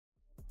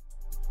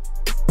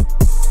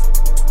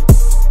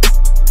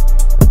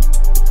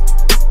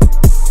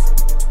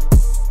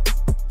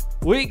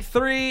Week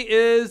 3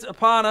 is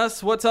upon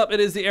us. What's up? It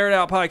is the Air It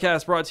Out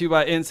podcast brought to you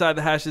by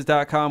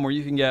InsideTheHashes.com, where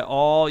you can get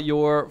all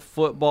your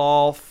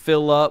football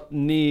fill-up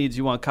needs.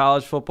 You want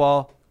college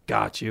football?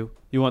 Got you.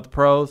 You want the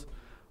pros?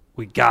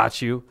 We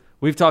got you.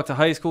 We've talked to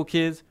high school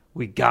kids.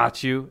 We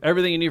got you.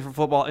 Everything you need for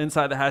football,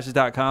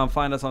 InsideTheHashes.com.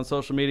 Find us on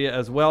social media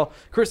as well.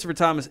 Christopher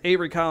Thomas,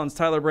 Avery Collins,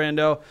 Tyler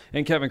Brando,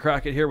 and Kevin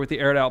Crockett here with the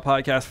Air It Out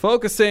podcast,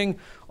 focusing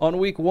on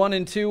week 1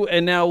 and 2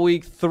 and now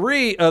week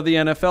 3 of the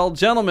NFL.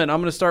 Gentlemen, I'm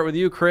going to start with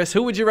you, Chris.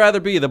 Who would you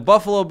rather be, the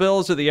Buffalo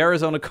Bills or the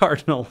Arizona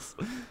Cardinals?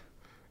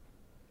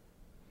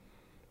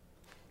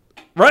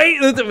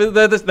 Right?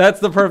 That's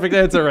the perfect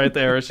answer right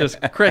there. It's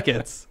just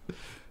crickets.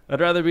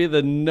 I'd rather be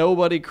the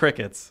nobody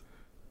crickets.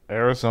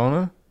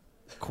 Arizona?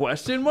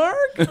 Question mark?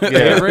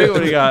 Yeah. Avery,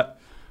 what do you got?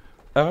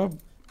 I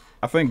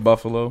think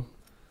Buffalo.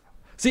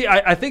 See,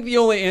 I think the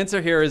only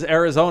answer here is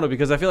Arizona,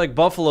 because I feel like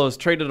Buffalo's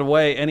traded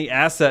away any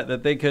asset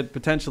that they could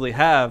potentially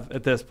have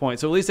at this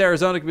point. So at least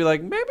Arizona could be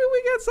like, maybe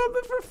we get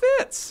something for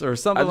Fitz or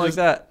something like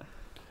that.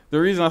 The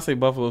reason I say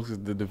Buffalo is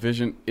because the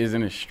division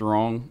isn't as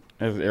strong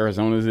as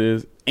Arizona's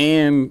is,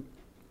 and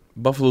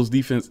Buffalo's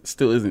defense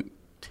still isn't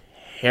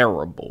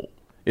terrible.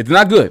 It's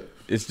not good.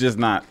 It's just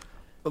not.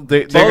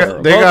 Both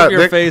of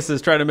your faces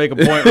trying to make a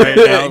point right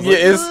now.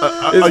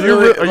 Are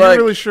you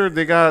really sure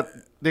they got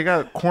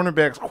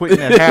cornerbacks quitting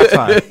at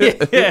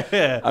halftime?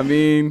 Yeah. I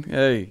mean,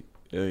 hey.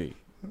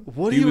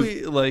 What do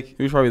you like?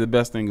 He was probably the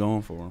best thing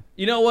going for him.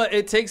 You know what?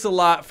 It takes a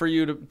lot for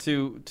you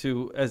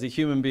to as a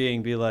human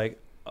being be like,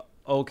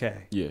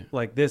 okay, yeah,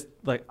 like this,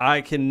 like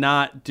I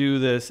cannot do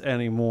this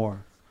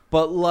anymore.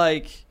 But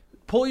like,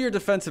 pull your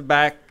defensive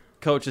back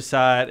coach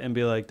aside and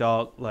be like,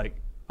 dog, like,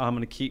 I'm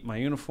going to keep my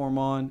uniform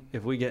on.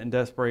 If we get in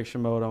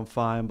desperation mode, I'm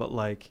fine. But,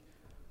 like,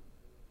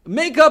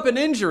 make up an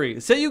injury.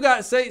 Say you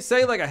got,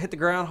 say like I hit the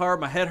ground hard,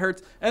 my head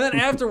hurts, and then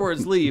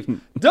afterwards leave.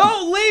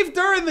 Don't leave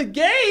during the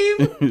game.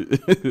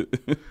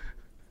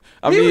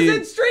 He was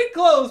in street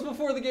clothes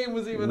before the game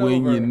was even over.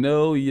 When you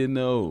know, you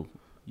know.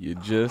 You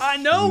just I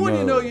know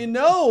when you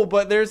know,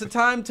 but there's a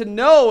time to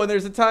know and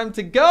there's a time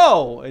to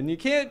go. And you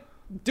can't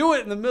do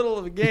it in the middle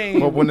of a game.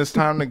 But when it's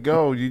time to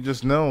go, you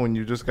just know and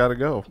you just got to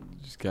go.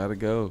 Just got to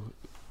go.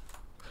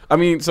 I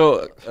mean,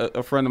 so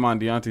a friend of mine,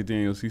 Deontay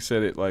Daniels, he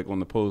said it like on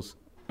the post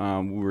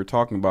we were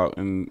talking about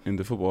in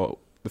the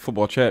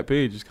football chat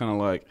page. It's kind of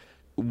like,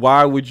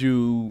 why would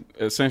you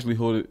essentially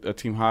hold a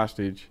team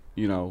hostage?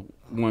 You know,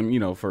 one, you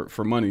know,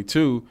 for money.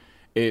 Two,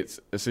 it's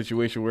a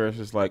situation where it's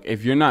just like,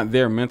 if you're not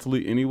there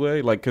mentally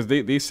anyway, like, because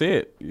they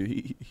said,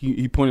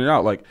 he pointed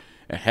out, like,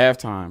 at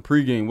halftime,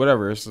 pregame,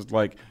 whatever, it's just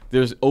like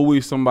there's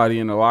always somebody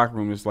in the locker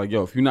room that's like,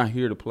 yo, if you're not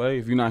here to play,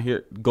 if you're not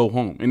here, go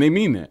home. And they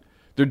mean that.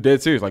 They're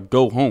dead serious. Like,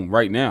 go home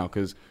right now,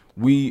 because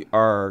we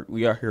are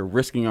here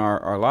risking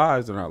our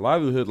lives and our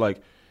livelihood.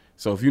 Like,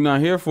 so if you're not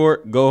here for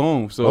it, go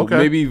home. So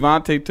maybe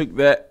Vontae took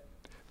that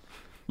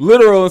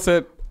literal and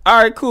said,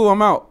 all right, cool,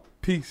 I'm out.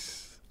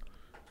 Peace.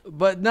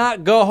 But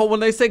not go home. When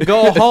they say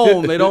go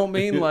home, they don't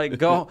mean like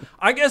go.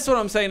 I guess what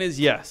I'm saying is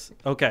yes.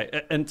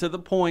 Okay. And to the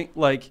point,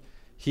 like,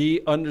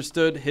 he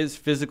understood his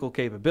physical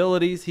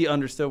capabilities. He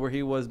understood where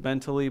he was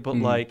mentally, but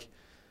like,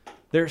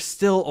 there's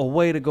still a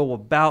way to go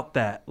about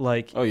that.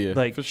 Like, oh yeah,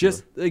 like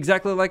just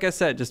exactly like I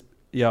said, just,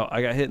 yo,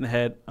 I got hit in the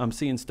head. I'm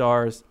seeing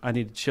stars. I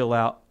need to chill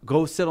out.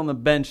 Go sit on the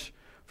bench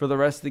for the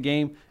rest of the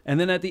game. And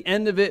then at the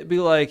end of it, be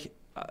like,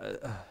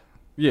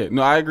 yeah,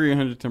 no, I agree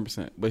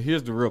 110%. But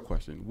here's the real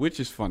question. Which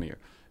is funnier?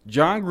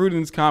 John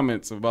Gruden's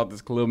comments about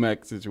this Khalil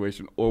Mack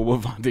situation or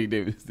what Vontae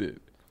Davis did?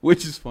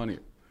 Which is funnier?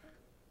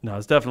 No,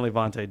 it's definitely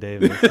Vontae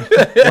Davis.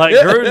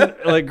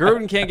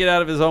 Gruden can't get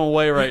out of his own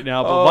way right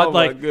now. But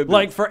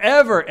like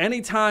forever,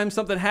 anytime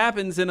something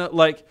happens in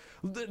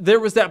there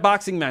was that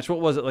boxing match. What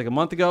was it, like a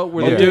month ago,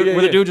 where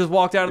the dude just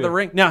walked out of the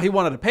ring? Now he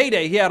wanted a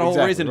payday. He had a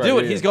whole reason to do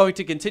it. He's going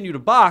to continue to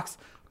box.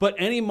 But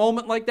any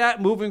moment like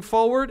that, moving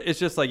forward, it's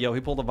just like, yo,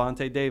 he pulled a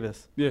Vontae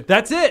Davis. Yeah,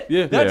 that's it.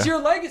 Yeah, that's your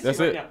legacy that's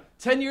right now.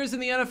 10 years in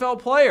the NFL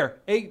player,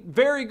 a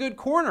very good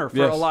corner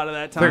for a lot of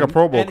that time. It's like a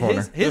Pro Bowl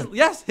corner.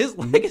 His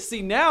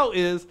legacy now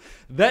is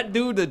that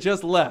dude that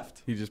just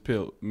left. He just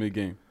peeled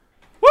mid-game.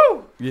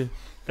 Woo! Yeah.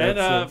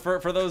 And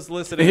for those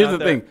listening, here's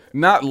the thing: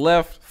 not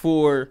left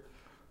for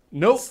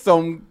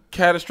some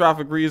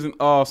catastrophic reason.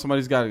 Oh,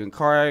 somebody's got in a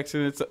car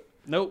accident.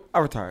 Nope. I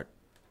retired.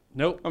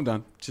 Nope. I'm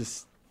done.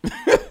 Just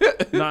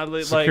not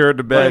secured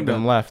the bag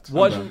and left.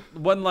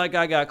 Wasn't like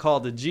I got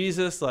called to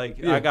Jesus.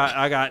 Like I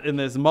got in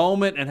this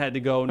moment and had to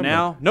go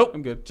now. Done. Nope.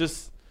 I'm good.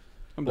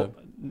 I'm done.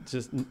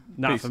 Just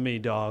not Peace. for me,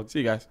 dog. See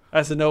you guys.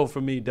 That's a no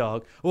for me,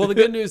 dog. Well, the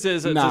good news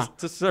is, just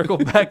to circle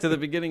back to the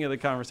beginning of the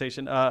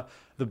conversation,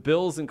 the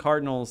Bills and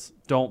Cardinals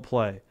don't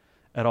play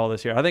at all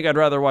this year. I think I'd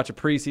rather watch a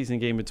preseason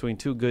game between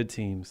two good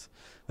teams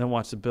than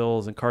watch the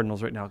Bills and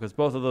Cardinals right now, because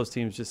both of those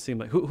teams just seem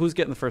like who's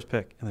getting the first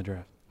pick in the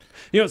draft.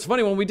 You know, it's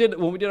funny, when we did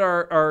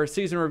our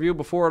season review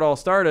before it all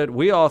started,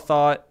 we all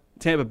thought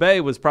Tampa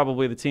Bay was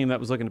probably the team that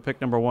was looking to pick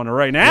number one. And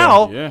right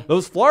now,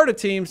 those Florida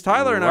teams,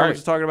 Tyler and I were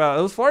just talking about,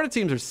 those Florida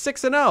teams are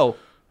 6-0.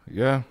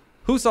 Yeah.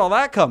 Who saw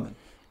that coming?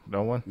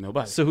 No one.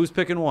 Nobody. So who's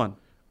picking one?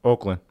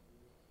 Oakland.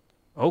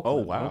 Oh,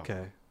 wow.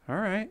 Okay. All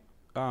right.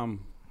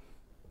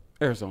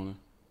 Arizona.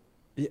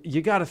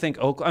 You got to think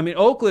Oakland. I mean,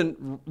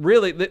 Oakland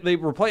really they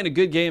were playing a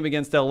good game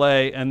against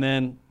LA and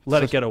then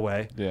let it get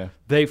away. Yeah,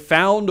 they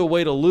found a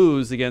way to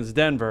lose against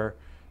Denver.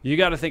 You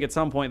got to think at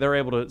some point they're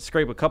able to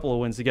scrape a couple of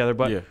wins together.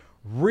 But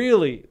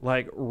really,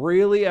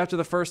 after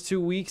the first 2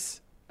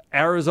 weeks,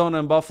 Arizona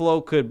and Buffalo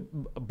could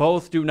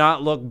both do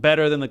not look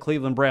better than the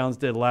Cleveland Browns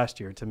did last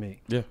year to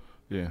me.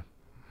 Yeah.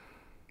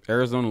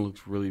 Arizona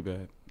looks really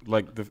bad.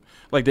 Like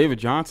David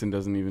Johnson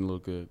doesn't even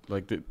look good.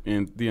 Like the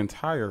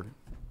entire,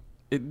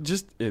 it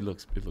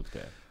looks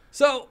bad.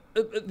 So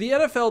the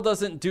NFL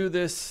doesn't do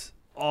this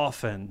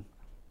often,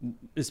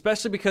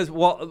 especially because,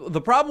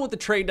 the problem with the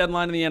trade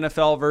deadline in the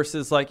NFL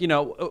versus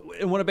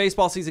when a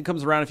baseball season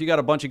comes around, if you got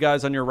a bunch of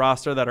guys on your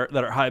roster that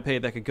are high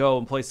paid that could go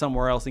and play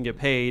somewhere else and get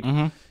paid,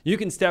 you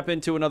can step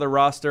into another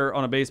roster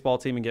on a baseball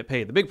team and get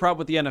paid. The big problem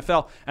with the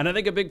NFL, and I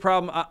think a big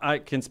problem I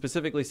can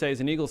specifically say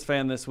as an Eagles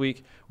fan this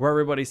week, where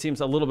everybody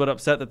seems a little bit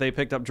upset that they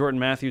picked up Jordan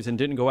Matthews and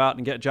didn't go out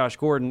and get Josh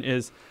Gordon,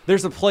 is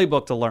there's a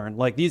playbook to learn.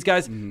 Like these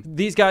guys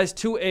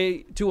to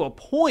a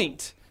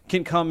point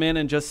can come in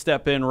and just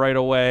step in right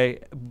away.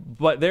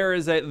 But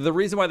the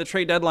reason why the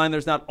trade deadline,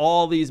 there's not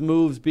all these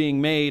moves being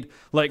made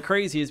like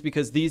crazy, is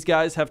because these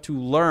guys have to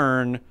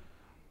learn.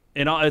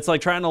 It's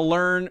like trying to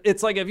learn.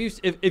 It's like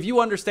if you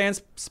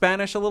understand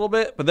Spanish a little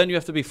bit, but then you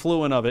have to be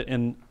fluent of it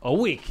in a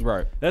week.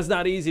 Right. That's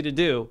not easy to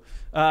do.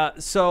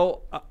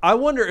 So I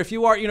wonder if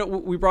you are,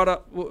 we brought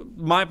up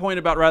my point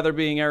about rather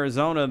being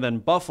Arizona than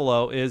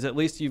Buffalo is at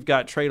least you've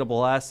got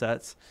tradable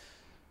assets.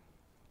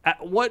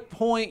 At what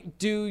point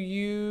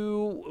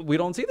we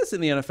don't see this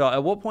in the NFL,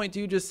 at what point do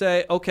you just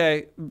say,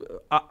 okay,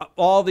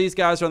 all these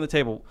guys are on the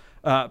table.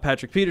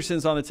 Patrick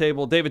Peterson's on the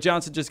table. David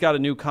Johnson just got a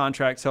new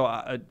contract, so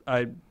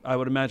I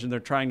would imagine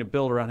they're trying to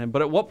build around him.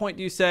 But at what point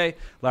do you say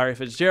Larry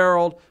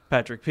Fitzgerald,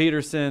 Patrick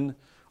Peterson,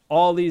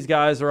 all these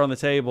guys are on the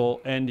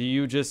table, and do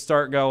you just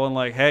start going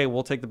like, hey,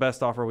 we'll take the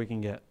best offer we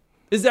can get?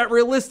 Is that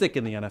realistic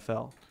in the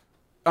NFL?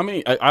 I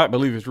mean, I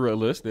believe it's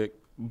realistic,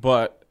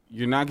 but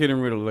you're not getting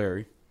rid of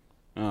Larry.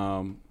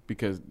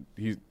 Because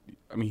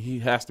he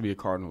has to be a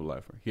Cardinal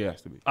lifer. He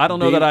has to be. I don't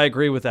know that I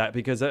agree with that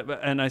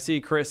and I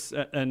see Chris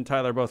and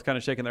Tyler both kind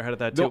of shaking their head at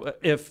that too.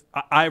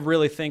 I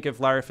really think if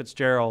Larry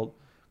Fitzgerald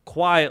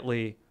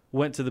quietly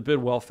went to the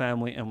Bidwell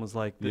family and was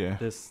like,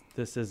 this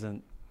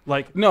isn't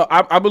like. No,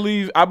 I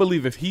believe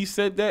if he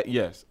said that,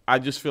 yes. I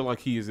just feel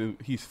like he's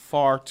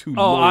far too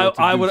loyal to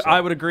do so.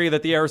 I would agree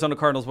that the Arizona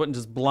Cardinals wouldn't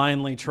just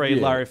blindly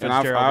trade Larry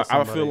Fitzgerald.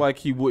 I feel like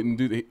he wouldn't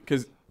do that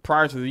because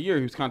prior to the year,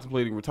 he was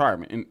contemplating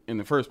retirement in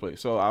the first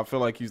place. So I feel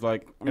like he's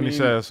like, he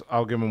says,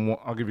 "I'll give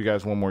you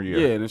guys one more year."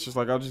 Yeah, and it's just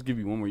like I'll just give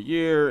you one more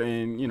year,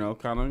 and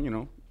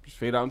just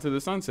fade out into the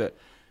sunset.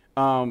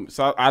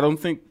 So I don't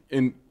think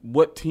in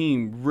what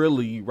team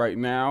really right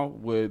now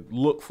would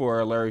look for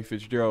a Larry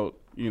Fitzgerald,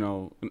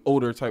 an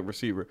older type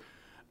receiver.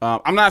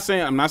 I'm not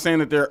saying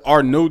that there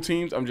are no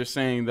teams. I'm just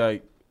saying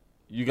that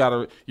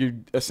you're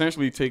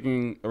essentially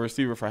taking a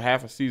receiver for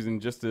half a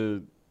season just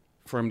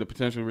for him to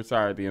potentially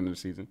retire at the end of the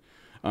season.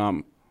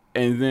 And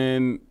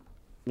then,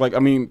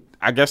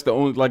 I guess the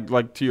only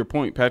to your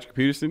point, Patrick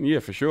Peterson, yeah,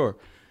 for sure,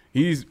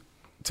 he's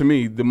to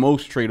me the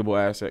most tradable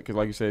asset because,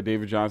 like you said,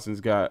 David Johnson's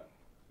got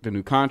the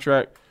new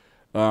contract,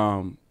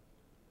 and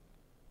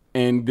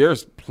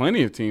there's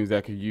plenty of teams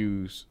that could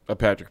use a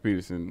Patrick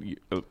Peterson.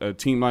 A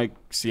team like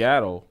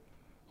Seattle,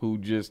 who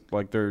just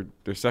their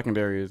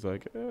secondary is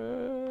like.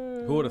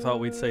 Who would have thought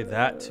we'd say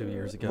that 2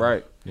 years ago?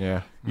 Right.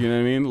 Yeah. You know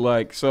what I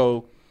mean?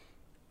 So.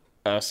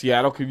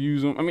 Seattle could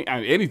use him. I mean,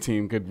 any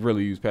team could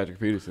really use Patrick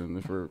Peterson,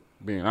 if we're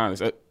being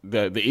honest.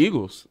 The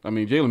Eagles,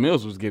 Jalen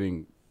Mills was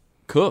getting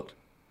cooked.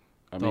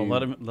 Don't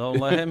let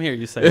him hear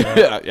you say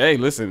that. Hey,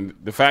 listen,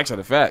 the facts are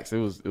the facts. It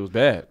was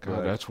bad.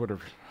 God, that's Twitter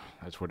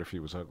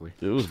feed was ugly.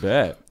 It was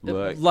bad.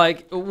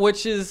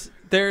 Which is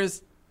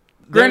there's.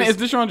 Granted,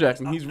 it's Deshaun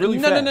Jackson. He's really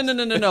fast.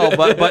 No.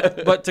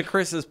 But to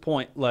Chris's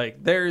point,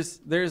 there's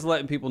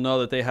letting people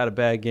know that they had a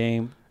bad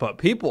game, but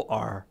people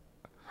are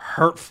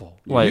hurtful.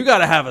 You got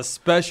to have a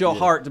special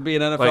heart to be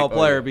an NFL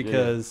player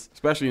because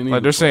especially in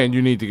they're saying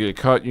you need to get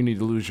cut, you need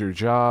to lose your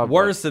job.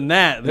 Worse than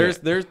that,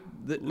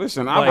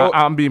 listen,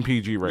 I'm being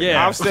PG right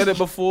now. I've said it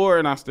before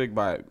and I stick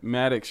by it.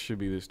 Maddox should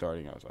be the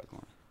starting outside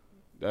corner.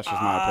 That's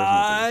just my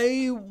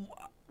personal opinion.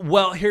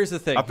 Well, here's the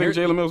thing. I think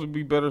Jalen Mills would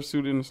be better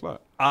suited in the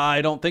slot.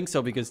 I don't think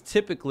so because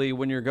typically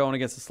when you're going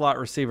against a slot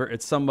receiver,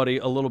 it's somebody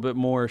a little bit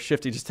more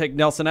shifty. Just take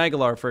Nelson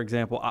Aguilar, for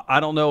example. I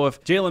don't know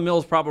if Jalen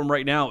Mills' problem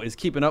right now is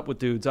keeping up with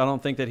dudes. I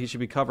don't think that he should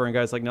be covering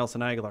guys like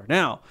Nelson Aguilar.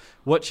 Now,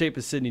 what shape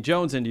is Sidney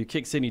Jones in? Do you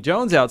kick Sidney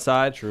Jones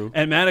outside? True.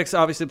 And Maddox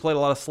obviously played a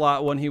lot of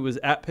slot when he was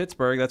at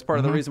Pittsburgh. That's part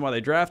of the reason why they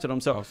drafted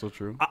him. So also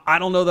true. I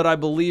don't know that I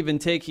believe in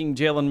taking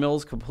Jalen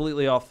Mills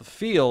completely off the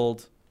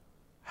field.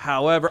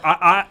 However,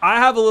 I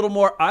have a little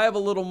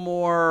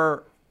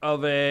more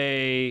of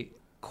a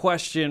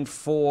question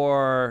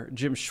for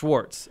Jim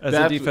Schwartz as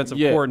a defensive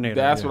coordinator.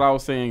 That's what I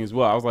was saying as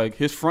well. I was like,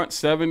 his front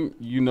seven,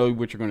 you know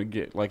what you're going to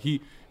get. Like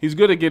he's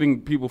good at getting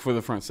people for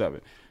the front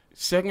seven.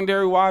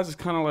 Secondary wise, it's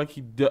kind of like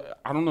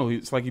I don't know.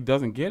 It's like he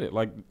doesn't get it.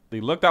 Like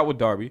they lucked out with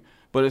Darby,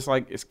 But it's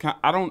like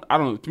I don't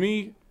know. To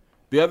me,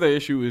 the other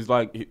issue is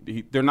like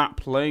they're not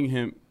playing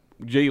him,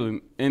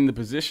 Jalen, in the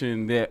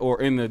position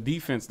or in the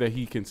defense that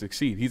he can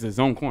succeed. He's a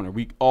zone corner.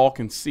 We all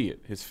can see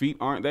it. His feet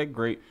aren't that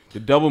great. The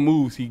double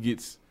moves, he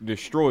gets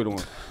destroyed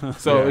on.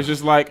 So it's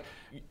just like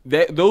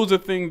that. Those are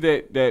things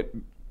that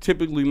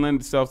typically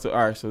lend itself to,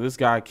 all right, so this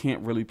guy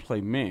can't really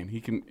play man.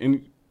 He can,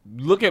 and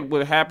look at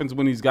what happens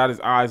when he's got his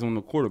eyes on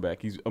the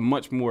quarterback. He's a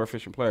much more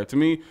efficient player. To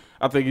me,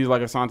 I think he's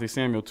like Asante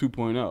Samuel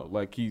 2.0.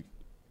 Like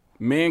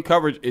man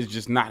coverage is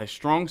just not his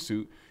strong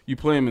suit. You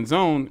play him in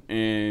zone,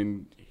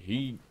 and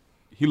he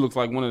looks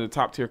like one of the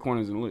top-tier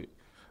corners in the league.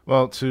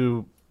 Well,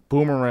 to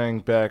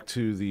boomerang back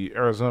to the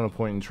Arizona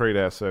point in trade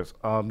assets,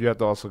 you have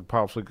to also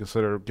possibly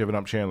consider giving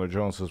up Chandler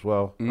Jones as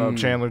well.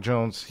 Chandler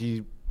Jones,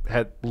 he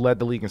had led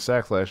the league in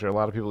sacks last year. A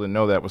lot of people didn't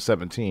know that was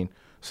 17.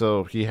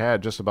 So he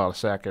had just about a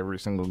sack every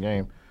single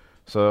game.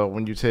 So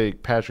when you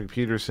take Patrick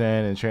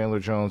Peterson and Chandler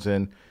Jones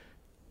and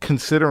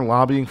consider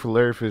lobbying for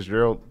Larry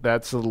Fitzgerald,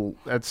 that's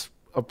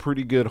a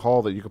pretty good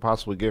haul that you could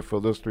possibly get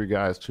for those three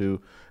guys to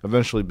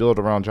eventually build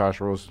around Josh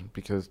Rosen,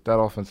 because that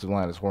offensive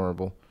line is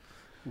horrible.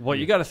 Well,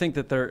 you got to think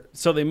that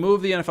they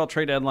moved the NFL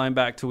trade deadline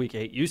back to week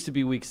 8. Used to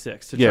be week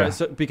 6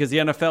 because the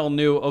NFL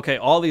knew, okay,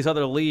 all these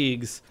other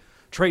leagues,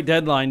 trade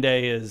deadline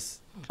day is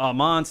a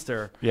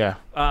monster. Yeah.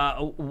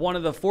 One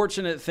of the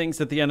fortunate things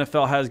that the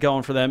NFL has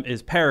going for them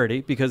is parity,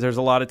 because there's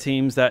a lot of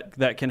teams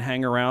that can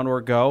hang around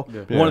or go.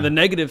 Yeah. One of the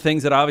negative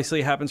things that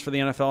obviously happens for the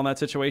NFL in that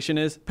situation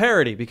is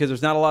parity, because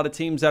there's not a lot of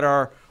teams that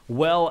are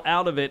well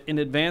out of it in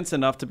advance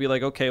enough to be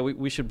like, okay,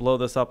 we should blow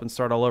this up and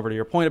start all over. To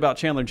your point about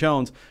Chandler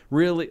Jones,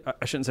 really,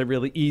 I shouldn't say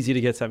really easy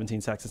to get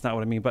 17 sacks. That's not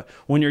what I mean. But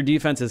when your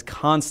defense is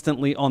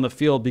constantly on the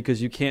field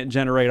because you can't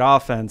generate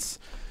offense,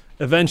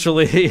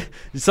 eventually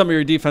some of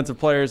your defensive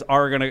players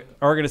are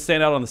gonna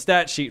stand out on the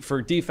stat sheet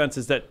for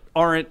defenses that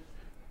aren't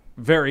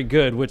very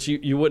good, which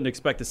you wouldn't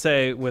expect to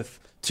say with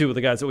two of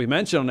the guys that we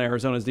mentioned on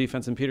Arizona's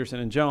defense, and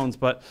Peterson and Jones.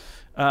 But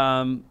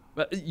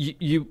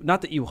you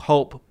not that you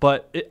hope,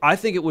 but I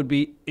think it would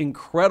be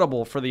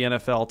incredible for the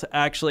NFL to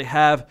actually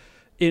have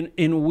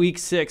in week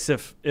 6,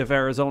 if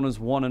Arizona's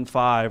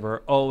 1-5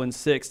 or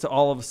 0-6, to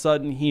all of a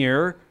sudden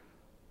here,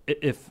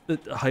 if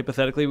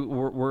hypothetically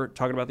we're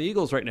talking about the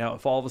Eagles right now,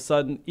 if all of a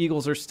sudden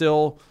Eagles are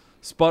still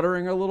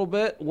sputtering a little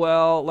bit,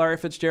 well, Larry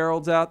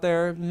Fitzgerald's out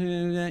there,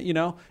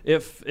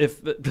 if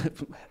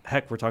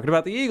heck, we're talking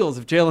about the Eagles.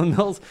 If Jalen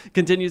Mills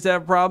continues to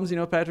have problems,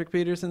 Patrick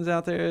Peterson's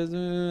out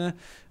there,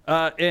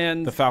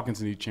 and the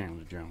Falcons need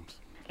Chandler Jones.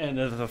 And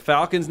if the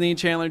Falcons need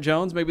Chandler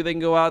Jones, maybe they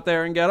can go out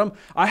there and get him.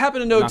 I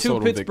happen to know two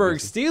Pittsburgh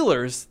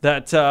Steelers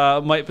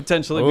that might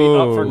potentially be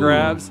up for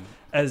grabs,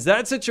 as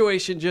that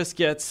situation just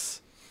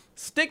gets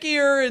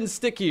stickier and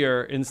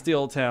stickier in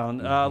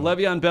Steeltown.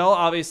 Le'Veon Bell,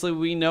 obviously,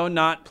 we know,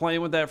 not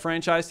playing with that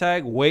franchise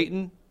tag,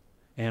 waiting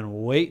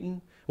and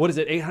waiting. What is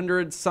it,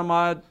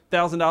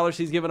 $800,000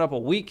 he's given up a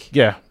week?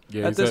 Yeah,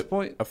 at this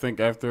point? I think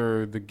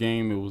after the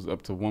game, it was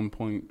up to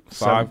 1.5,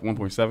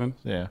 1.7.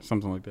 Yeah.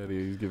 Something like that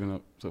he's given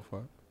up so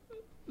far.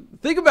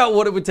 Think about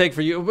what it would take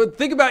for you. But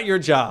think about your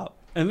job.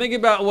 And think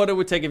about what it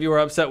would take if you were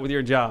upset with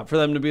your job, for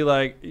them to be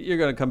like, you're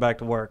going to come back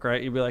to work,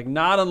 right? You'd be like,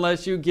 not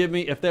unless you give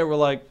me, if they were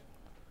like,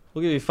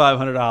 we'll give you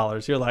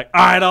 $500. You're like,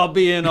 all right, I'll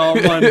be in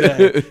on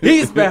Monday.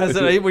 He's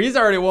passing. He's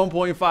already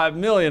 $1.5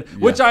 million,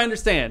 which I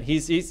understand. He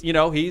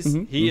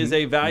is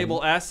a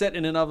valuable asset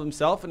in and of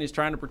himself, and he's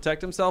trying to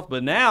protect himself.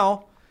 But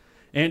now,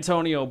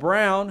 Antonio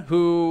Brown,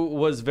 who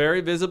was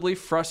very visibly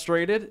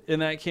frustrated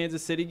in that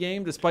Kansas City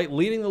game, despite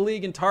leading the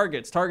league in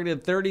targets,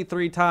 targeted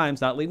 33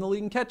 times, not leading the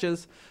league in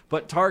catches,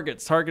 but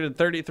targeted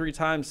 33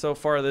 times so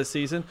far this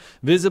season,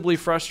 visibly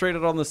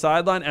frustrated on the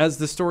sideline. As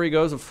the story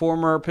goes, a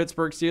former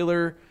Pittsburgh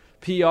Steeler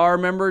PR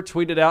member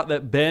tweeted out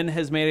that Ben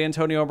has made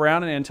Antonio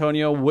Brown, and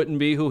Antonio wouldn't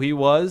be who he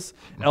was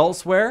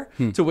elsewhere,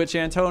 to which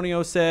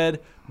Antonio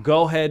said,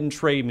 go ahead and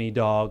trade me,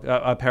 dog.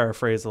 I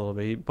paraphrase a little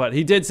bit, but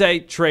he did say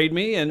trade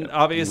me, and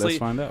obviously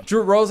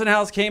Drew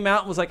Rosenhaus came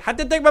out and was like,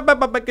 but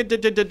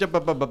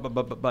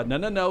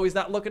no, he's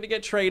not looking to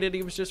get traded.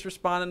 He was just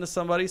responding to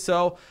somebody.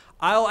 So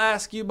I'll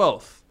ask you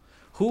both,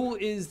 who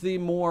is the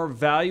more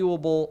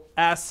valuable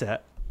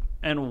asset,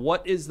 and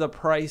what is the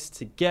price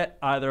to get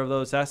either of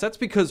those assets?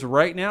 Because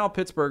right now,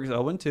 Pittsburgh's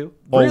 0-2.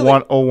 Really?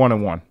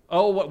 0-1-1.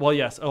 Oh, well,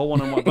 yes,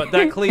 0-1-1. But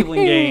that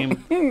Cleveland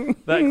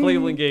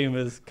game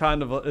is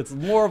kind of it's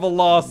more of a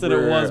loss than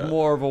it was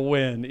more of a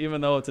win,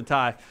 even though it's a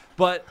tie.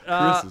 But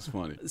Chris is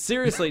funny.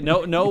 Seriously,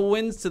 no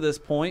wins to this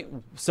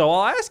point. So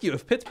I'll ask you,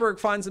 if Pittsburgh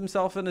finds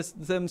themselves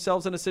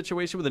in a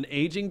situation with an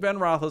aging Ben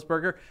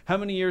Roethlisberger, how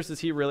many years does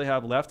he really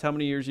have left? How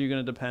many years are you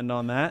going to depend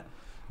on that?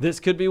 This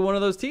could be one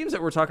of those teams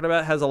that we're talking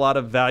about, has a lot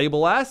of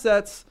valuable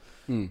assets,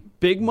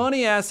 big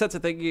money assets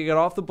that they can get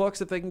off the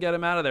books if they can get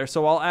them out of there.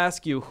 So I'll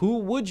ask you, who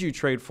would you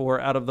trade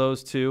for out of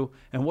those two,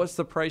 and what's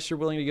the price you're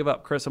willing to give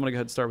up? Chris, I'm going to go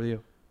ahead and start with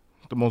you.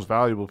 The most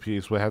valuable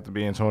piece would have to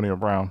be Antonio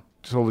Brown,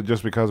 solely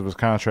just because of his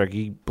contract.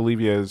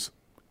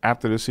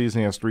 After this season,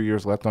 he has 3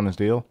 years left on his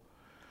deal.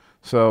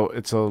 So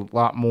it's a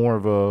lot more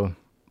of a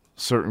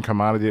certain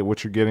commodity at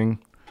what you're getting.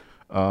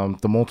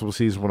 The multiple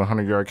seasons with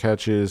 100-yard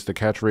catches, the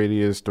catch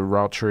radius, the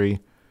route tree,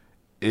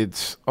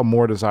 it's a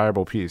more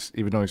desirable piece,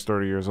 even though he's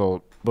 30 years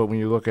old. But when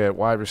you look at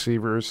wide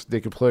receivers,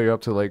 they could play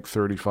up to like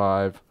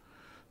 35,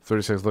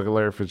 36. Look at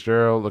Larry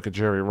Fitzgerald, look at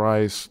Jerry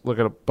Rice, look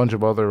at a bunch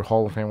of other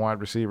Hall of Fame wide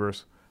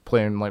receivers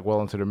playing like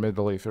well into their mid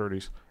to late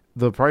 30s.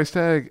 The price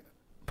tag,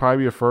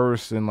 probably a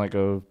first and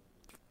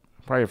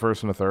probably a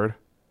first and a third,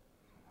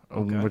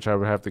 which I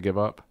would have to give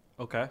up.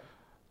 Okay.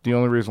 The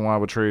only reason why I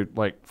would trade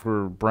like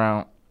for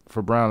Brown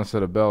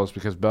instead of Bell is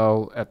because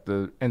Bell at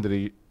the end of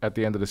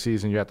the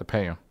season you have to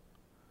pay him.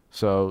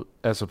 So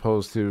as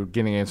opposed to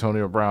getting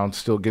Antonio Brown,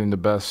 still getting the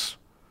best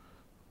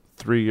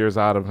 3 years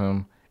out of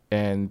him,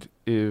 and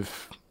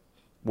if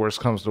worst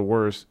comes to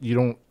worst,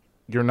 you're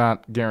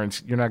not giving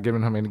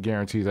him any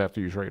guarantees after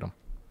you trade him.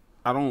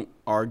 I don't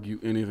argue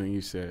anything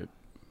you said,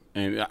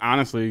 and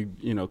honestly,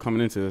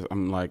 coming into this,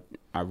 I'm like,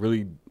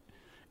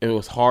 it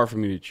was hard for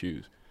me to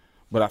choose,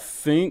 but I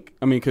think,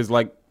 because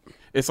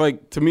it's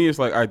like, to me, it's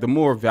like, all right, the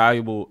more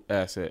valuable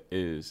asset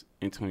is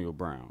Antonio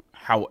Brown.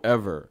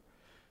 However,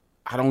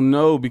 I don't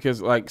know,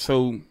 because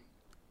so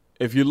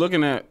if you're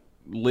looking at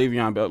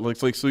Le'Veon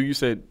Bell, so you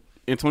said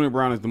Antonio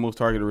Brown is the most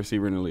targeted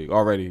receiver in the league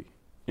already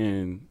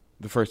in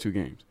the first 2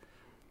 games,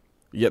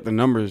 yet the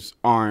numbers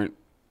aren't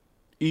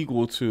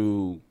equal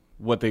to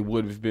what they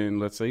would have been,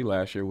 let's say,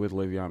 last year with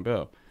Le'Veon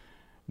Bell,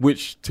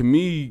 which to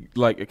me,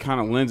 it kind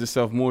of lends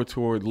itself more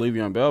toward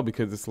Le'Veon Bell,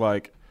 because it's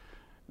like,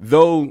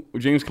 though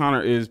James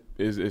Conner is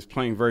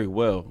playing very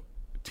well,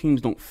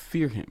 teams don't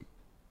fear him,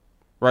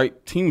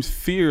 right? Teams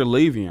fear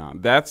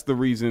Le'Veon. That's the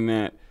reason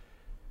that,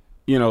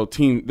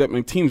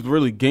 teams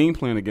really game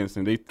plan against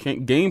him. They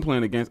can't game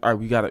plan against, all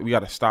right, we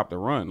gotta stop the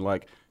run.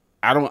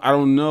 I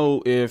don't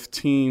know if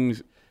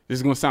teams, this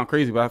is going to sound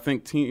crazy, but I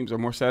think teams are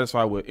more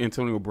satisfied with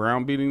Antonio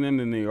Brown beating them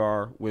than they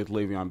are with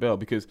Le'Veon Bell,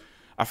 because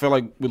I feel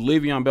like with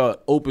Le'Veon Bell,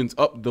 it opens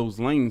up those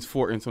lanes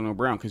for Antonio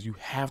Brown, because you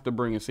have to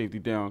bring a safety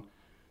down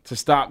to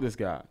stop this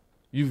guy.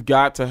 You've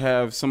got to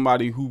have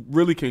somebody who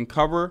really can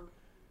cover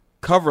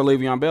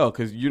Le'Veon Bell,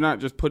 because you're not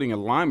just putting a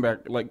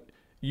linebacker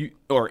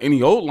or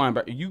any old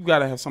linebacker. You've got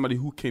to have somebody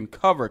who can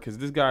cover, because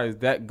this guy is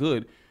that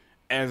good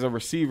as a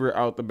receiver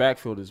out the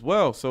backfield as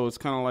well. So it's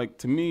kind of like,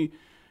 to me,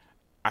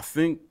 I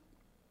think,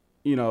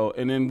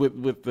 and then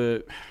with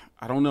the,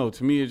 I don't know,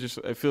 to me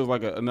it feels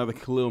like another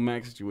Khalil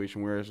Mack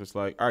situation, where it's just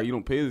like, all right, you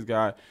don't pay this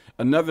guy,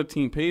 another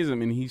team pays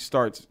him, and he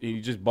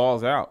just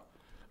balls out.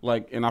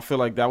 And I feel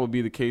like that would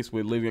be the case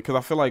with Le'Veon, because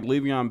I feel like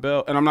Le'Veon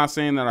Bell, and I'm not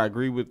saying that I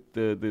agree with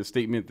the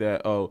statement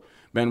that,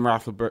 Ben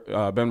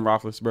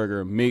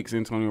Roethlisberger makes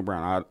Antonio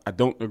Brown. I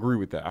don't agree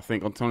with that. I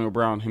think Antonio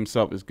Brown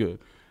himself is good.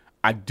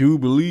 I do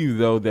believe,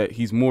 though, that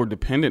he's more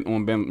dependent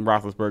on Ben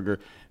Roethlisberger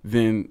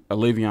than a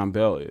Le'Veon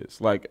Bell is.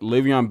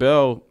 Le'Veon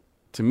Bell,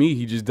 to me,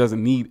 he just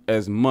doesn't need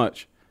as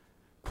much,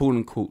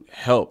 quote-unquote,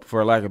 help,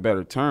 for lack of a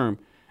better term,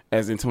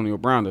 as Antonio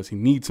Brown does. He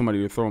needs somebody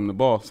to throw him the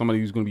ball, somebody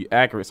who's going to be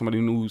accurate, somebody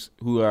who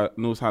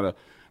knows how to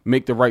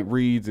make the right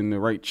reads and the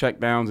right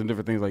check downs and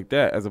different things like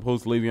that. As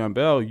opposed to Le'Veon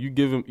Bell,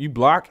 you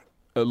block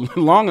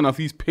long enough,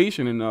 he's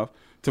patient enough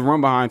to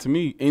run behind, to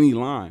me, any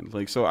line.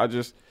 So I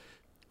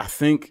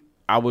think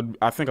I would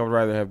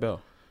rather have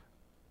Bell.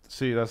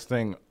 See, that's the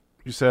thing.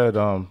 You said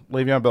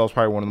Le'Veon Bell is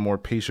probably one of the more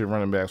patient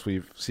running backs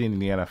we've seen in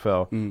the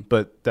NFL,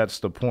 but that's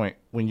the point.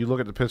 When you look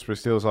at the Pittsburgh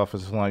Steelers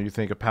offensive line, you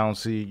think of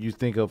Pouncey, you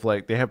think of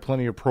they have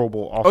plenty of Pro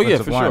Bowl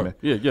offensive linemen.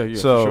 Sure. Yeah.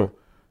 So for sure.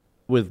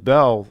 With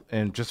Bell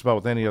and just about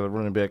with any other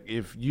running back,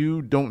 if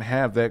you don't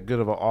have that good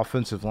of an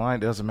offensive line,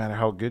 it doesn't matter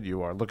how good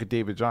you are. Look at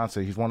David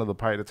Johnson. He's one of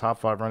probably the top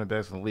 5 running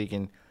backs in the league,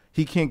 and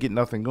he can't get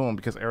nothing going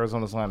because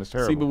Arizona's line is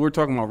terrible. See, but we're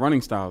talking about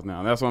running styles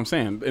now. That's what I'm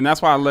saying. And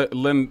that's why I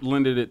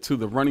lended it to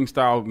the running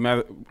style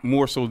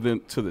more so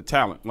than to the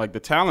talent. The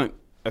talent,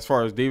 as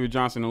far as David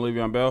Johnson and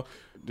Le'Veon Bell,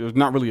 there's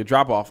not really a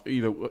drop-off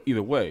either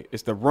way.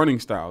 It's the running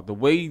style. The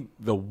way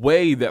that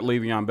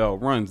Le'Veon Bell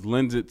runs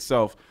lends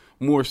itself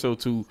more so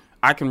to,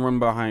 I can run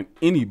behind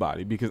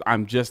anybody because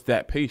I'm just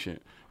that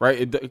patient.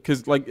 Right,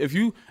 because if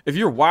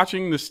you're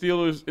watching the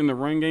Steelers in the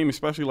run game,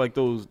 especially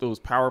those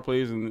power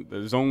plays and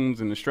the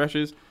zones and the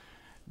stretches,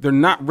 they're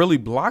not really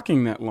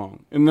blocking that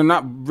long, and they're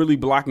not really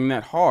blocking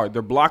that hard.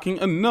 They're blocking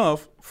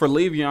enough for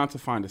Le'Veon to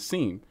find a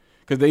seam,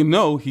 because they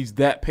know he's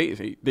that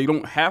patient. They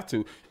don't have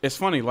to. It's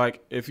funny,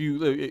 if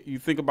you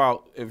think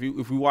about if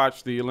we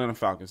watch the Atlanta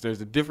Falcons, there's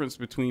a difference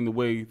between the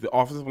way the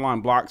offensive line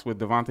blocks with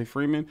Devontae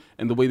Freeman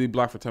and the way they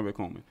block for Tevin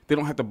Coleman. They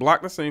don't have to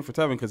block the same for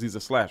Tevin because he's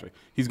a slasher.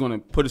 He's going to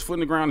put his foot in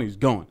the ground and he's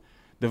going.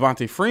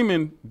 Devontae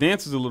Freeman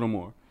dances a little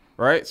more,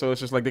 right? So it's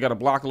just they got to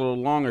block a little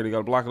longer. They got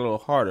to block a little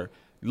harder.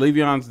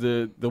 Le'Veon's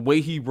the way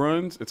he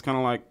runs, it's kind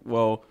of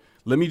well,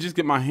 let me just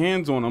get my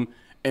hands on him.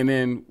 And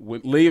then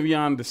when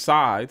Le'Veon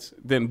decides,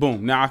 then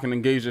boom, now I can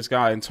engage this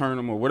guy and turn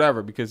him or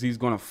whatever, because he's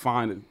going to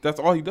find it. That's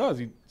all he does.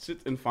 He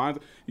sits and finds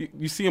it.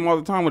 You see him all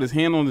the time with his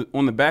hand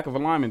on the back of a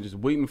lineman, just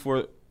waiting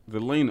for the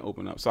lane to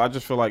open up. So I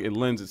just feel like it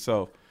lends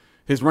itself,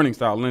 his running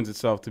style lends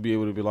itself to be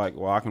able to be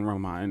well, I can run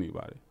behind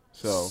anybody.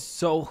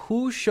 So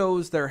who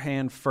shows their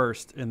hand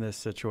first in this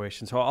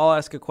situation? So I'll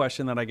ask a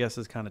question that I guess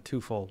is kind of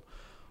twofold.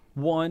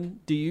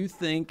 One, do you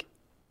think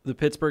the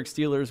Pittsburgh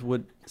Steelers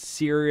would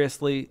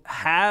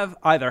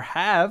either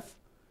have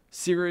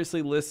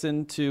seriously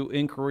listened to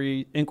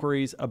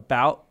inquiries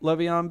about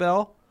Le'Veon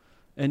Bell,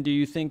 and do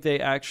you think they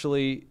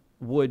actually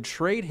would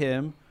trade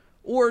him?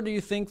 Or do you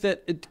think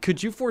that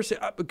could you foresee?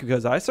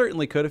 Because I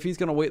certainly could. If he's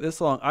going to wait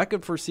this long, I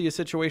could foresee a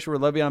situation where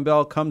Le'Veon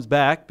Bell comes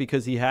back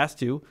because he has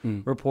to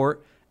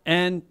report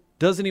and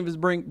doesn't even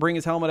bring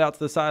his helmet out to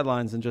the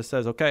sidelines and just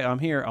says, "Okay, I'm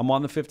here. I'm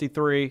on the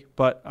 53,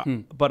 but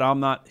I'm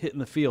not hitting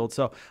the field."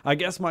 So I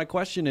guess my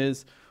question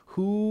is,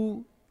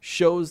 who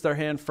shows their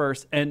hand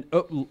first? And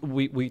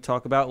we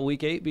talk about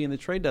Week 8 being the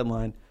trade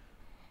deadline.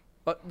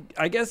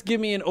 I guess give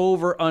me an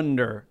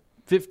over/under.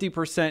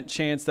 50%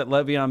 chance that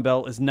Le'Veon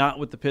Bell is not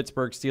with the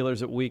Pittsburgh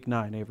Steelers at Week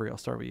 9. Avery, I'll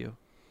start with you.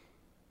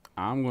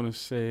 I'm going to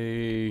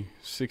say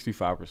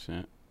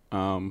 65%.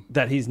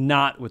 That he's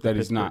not with the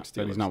Pittsburgh Steelers.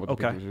 That he's not with the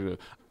Pittsburgh Steelers.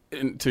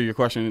 And to your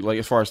question, like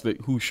as far as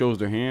who shows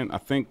their hand, I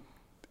think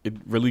it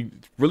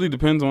really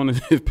depends on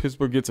if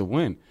Pittsburgh gets a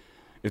win.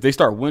 If they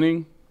start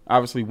winning,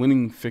 obviously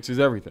winning fixes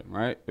everything,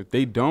 right? If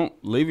they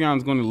don't,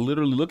 Le'Veon's going to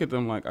literally look at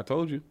them like, I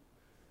told you.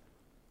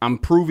 I'm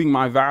proving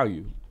my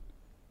value.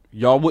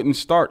 Y'all wouldn't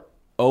start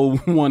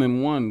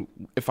 0-1-1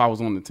 if I was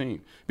on the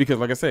team. Because,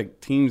 like I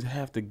said, teams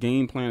have to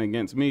game plan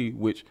against me,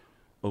 which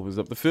opens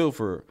up the field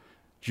for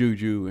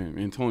Juju and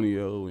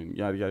Antonio and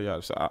yada, yada,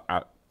 yada. So,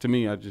 to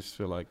me, I just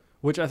feel like.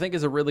 Which I think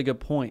is a really good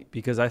point,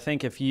 because I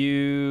think if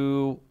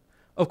you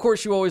 – of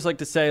course, you always like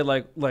to say,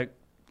 like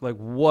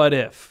what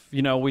if?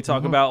 You know, we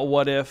talk about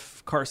what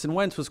if Carson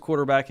Wentz was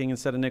quarterbacking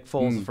instead of Nick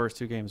Foles the first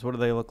two games. What do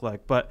they look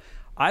like? But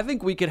I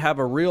think we could have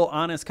a real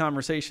honest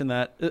conversation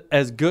that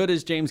as good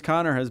as James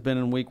Conner has been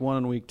in Week 1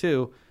 and Week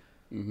 2,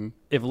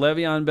 if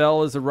Le'Veon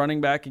Bell is a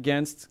running back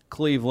against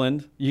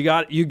Cleveland, you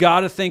got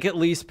to think at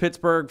least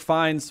Pittsburgh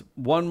finds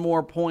one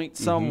more point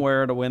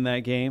somewhere to win that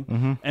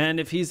game. And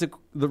if he's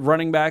the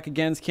running back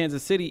against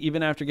Kansas City,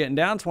 even after getting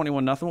down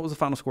 21-0, what was the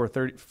final score?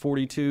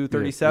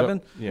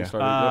 42-37?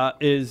 Yeah.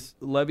 Is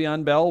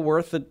Le'Veon Bell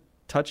worth a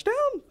touchdown?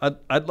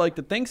 I'd like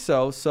to think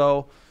so.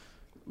 So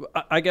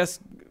I guess,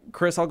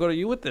 Chris, I'll go to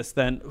you with this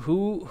then.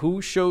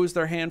 Who shows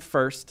their hand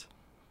first?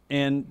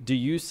 And do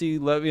you see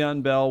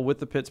Le'Veon Bell with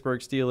the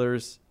Pittsburgh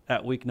Steelers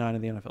at Week 9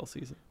 of the NFL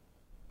season?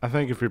 I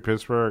think if you're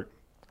Pittsburgh,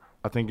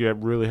 I think you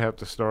really have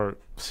to start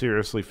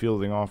seriously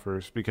fielding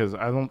offers, because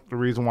the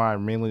reason why I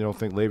mainly don't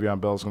think Le'Veon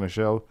Bell is going to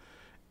show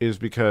is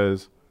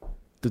because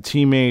the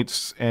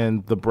teammates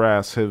and the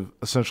brass have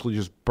essentially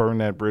just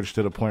burned that bridge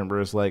to the point where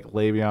it's like,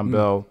 Le'Veon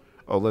Bell,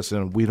 oh,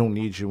 listen, we don't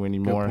need you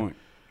anymore. Good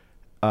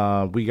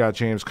point. We got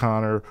James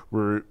Conner.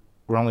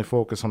 We're only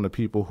focused on the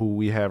people who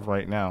we have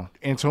right now.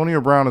 Antonio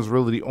Brown is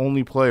really the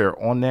only player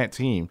on that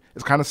team.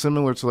 It's kind of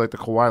similar to like the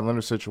Kawhi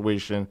Leonard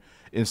situation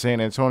in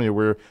San Antonio,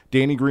 where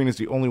Danny Green is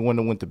the only one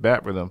that went to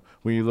bat for them.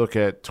 When you look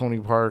at Tony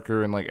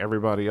Parker and like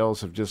everybody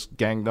else have just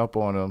ganged up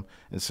on him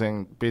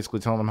and basically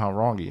telling him how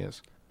wrong he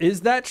is.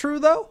 Is that true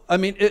though? I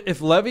mean, if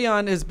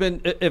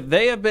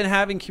they have been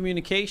having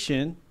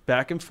communication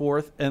back and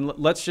forth, and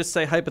let's just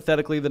say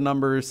hypothetically the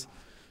numbers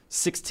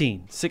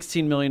 16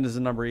 million is the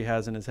number he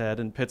has in his head,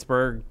 and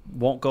Pittsburgh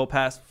won't go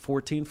past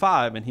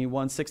 14.5 and he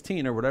won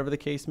 16 or whatever the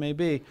case may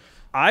be.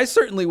 I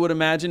certainly would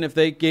imagine if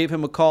they gave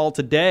him a call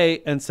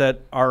today and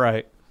said, all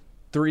right,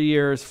 3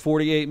 years,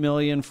 48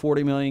 million,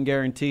 40 million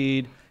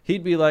guaranteed,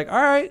 he'd be like,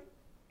 all right,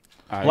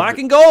 black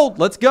and gold,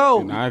 let's go.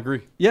 And I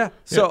agree. Yeah.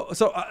 So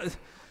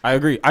I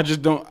agree. I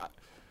just don't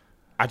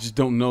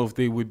know if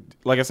they would.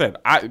 Like I said,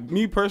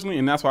 me personally,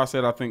 and that's why I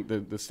said I think the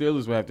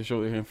Steelers would have to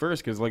show their hand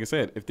first. Because, like I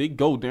said, if they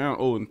go down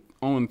 0-3,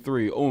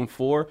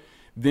 0-4,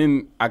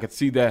 then I could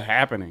see that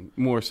happening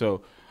more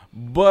so.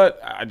 But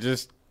I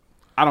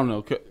don't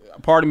know.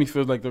 Part of me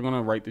feels like they're going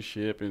to right the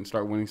ship and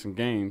start winning some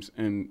games.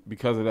 And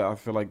because of that, I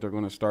feel like they're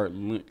going to start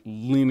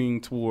leaning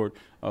toward,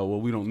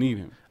 well, we don't need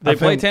him. They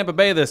play Tampa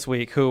Bay this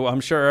week, who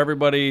I'm sure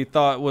everybody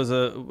thought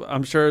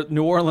I'm sure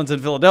New Orleans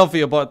and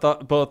Philadelphia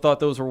both thought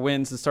those were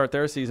wins to start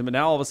their season. But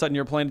now all of a sudden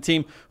you're playing a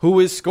team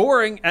who is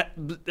scoring at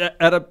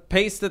a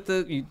pace that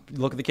you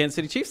look at the Kansas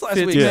City Chiefs last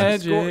week.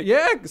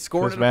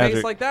 Scoring at a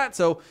pace like that.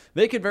 So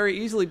they could very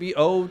easily be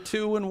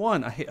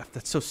 0-2-1.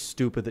 That's so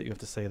stupid that you have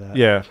to say that.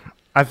 Yeah.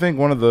 I think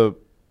the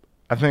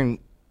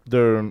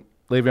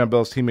Le'Veon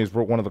Bell's teammates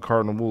broke one of the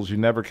cardinal rules. You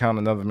never count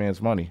another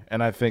man's money.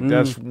 And I think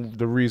that's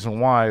the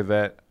reason why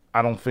that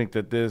I don't think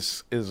that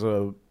this is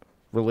a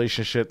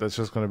relationship that's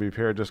just going to be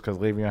paired just because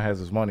Le'Veon has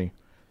his money.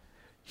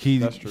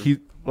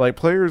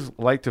 Players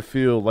like to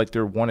feel like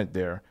they're wanted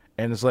there.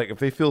 And it's like if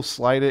they feel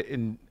slighted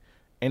in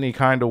any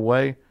kind of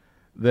way,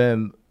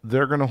 then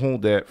they're going to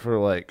hold that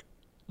for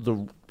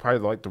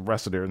probably the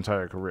rest of their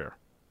entire career.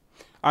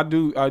 I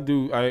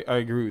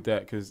agree with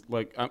that because,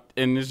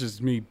 and it's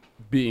just me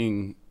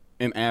being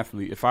an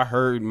athlete. If I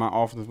heard my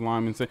offensive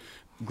lineman say,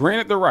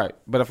 granted they're right,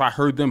 but if I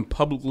heard them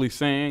publicly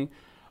saying,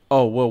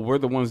 oh, well, we're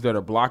the ones that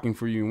are blocking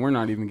for you and we're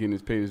not even getting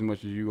as paid as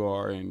much as you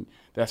are, and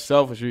that's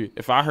selfish.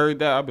 If I heard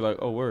that, I'd be like,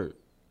 oh, word.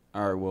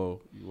 All right,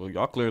 well,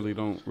 y'all clearly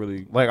don't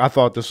really. I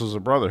thought this was a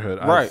brotherhood.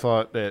 Right. I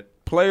thought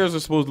that players are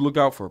supposed to look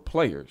out for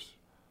players.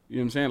 You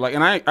know what I'm saying?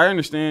 And I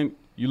understand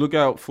You look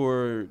out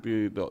for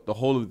the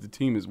whole of the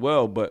team as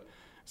well. But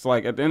it's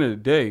like at the end of the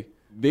day,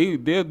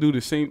 they'll do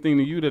the same thing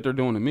to you that they're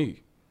doing to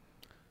me.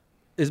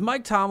 Is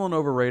Mike Tomlin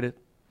overrated?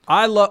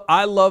 I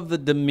love the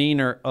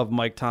demeanor of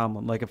Mike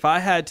Tomlin. Like if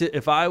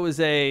I was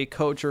a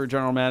coach or a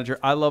general manager,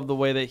 I love the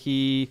way that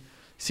he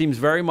seems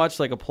very much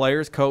like a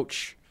player's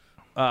coach.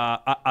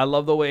 I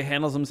love the way he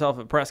handles himself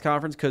at press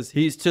conference because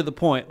he's to the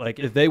point. Like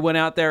if they went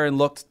out there and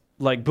looked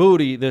like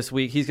booty this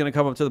week, he's going to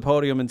come up to the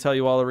podium and tell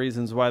you all the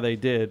reasons why they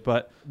did.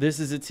 But this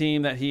is a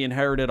team that he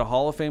inherited a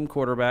Hall of Fame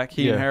quarterback.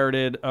 He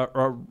inherited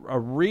a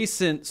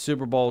recent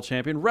Super Bowl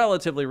champion,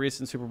 relatively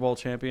recent Super Bowl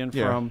champion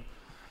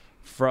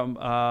from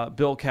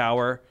Bill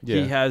Cowher. Yeah.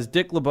 He has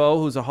Dick LeBeau,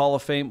 who's a Hall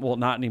of Fame, well,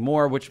 not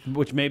anymore, which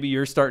maybe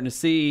you're starting to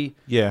see.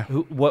 Yeah.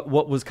 What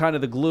was kind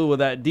of the glue of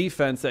that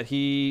defense that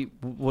he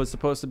was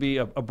supposed to be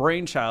a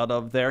brainchild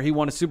of there. He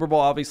won a Super Bowl,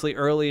 obviously,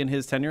 early in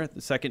his tenure,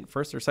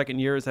 first or second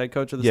year as head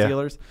coach of the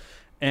Steelers,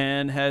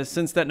 and has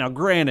since then. Now,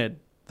 granted,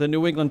 the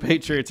New England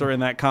Patriots are in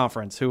that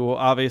conference, who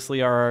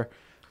obviously are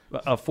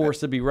a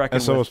force to be reckoned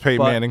with. And so was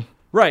Peyton Manning.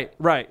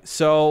 Right.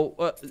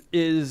 So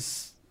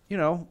is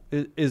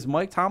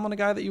Mike Tomlin a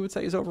guy that you would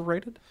say is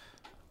overrated?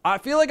 I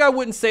feel like I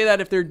wouldn't say that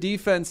if their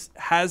defense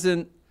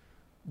hasn't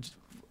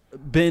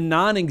been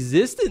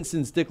non-existent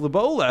since Dick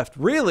LeBeau left.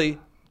 Really,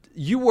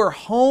 you were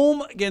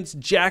home against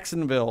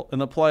Jacksonville in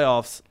the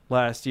playoffs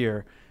last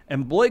year,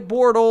 and Blake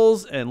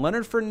Bortles and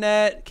Leonard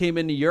Fournette came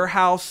into your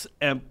house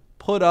and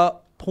put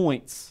up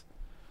points.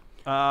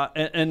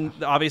 And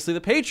obviously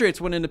the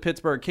Patriots went into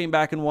Pittsburgh, came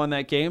back and won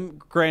that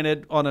game,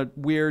 granted on a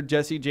weird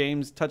Jesse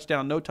James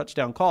no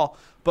touchdown call.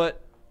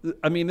 But,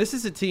 I mean, this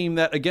is a team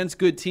that against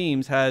good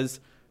teams has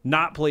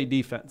not played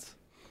defense.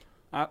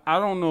 I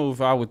don't know if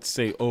I would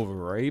say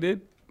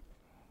overrated.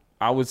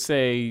 I would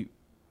say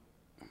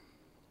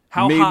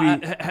How maybe,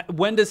 hot?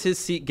 When does his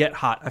seat get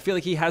hot? I feel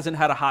like he hasn't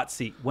had a hot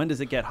seat. When does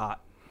it get hot?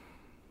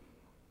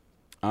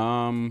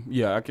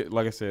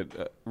 Like I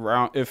said,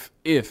 around if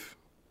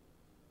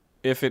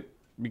it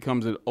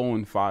becomes an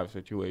 0-5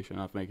 situation,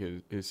 I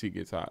think his seat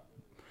gets hot.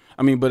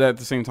 I mean, but at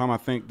the same time, I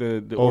think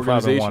the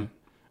organization.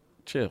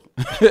 Chill.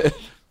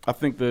 I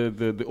think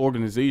the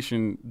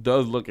organization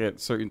does look at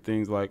certain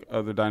things like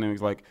other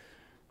dynamics, like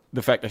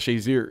the fact that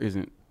Shazier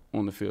isn't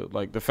on the field,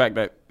 like the fact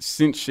that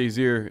since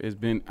Shazier has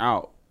been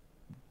out,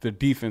 the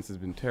defense has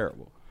been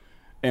terrible.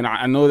 And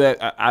I know that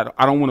I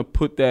don't want to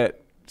put that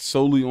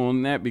solely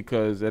on that,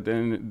 because at the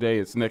end of the day,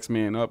 it's next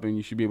man up, and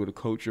you should be able to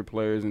coach your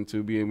players and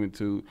to be able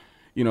to,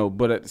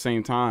 but at the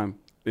same time,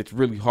 it's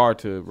really hard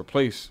to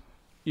replace,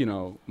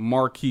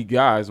 marquee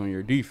guys on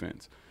your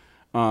defense.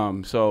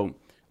 So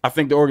I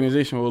think the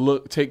organization will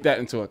take that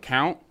into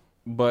account.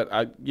 But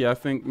I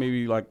think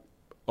maybe like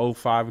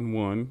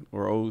 0-5-1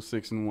 or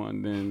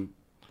 0-6-1,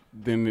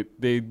 then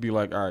they'd be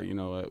like, all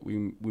right,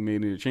 we may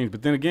need a change.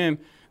 But then again,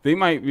 they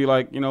might be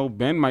like,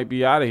 Ben might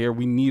be out of here.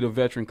 We need a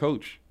veteran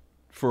coach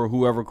for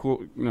whoever,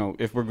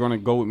 if we're going to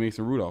go with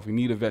Mason Rudolph. We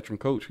need a veteran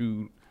coach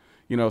who,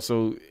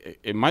 so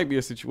it might be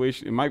a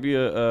situation. It might be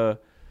a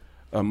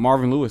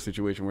Marvin Lewis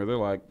situation where they're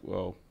like,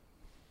 well,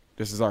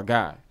 this is our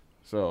guy.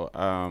 So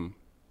I'm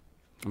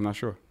not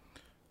sure.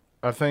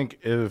 I think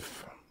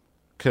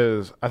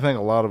because I think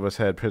a lot of us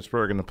had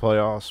Pittsburgh in the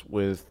playoffs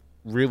with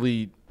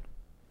really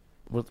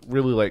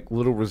like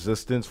little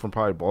resistance from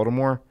probably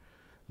Baltimore,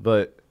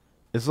 but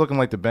it's looking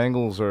like the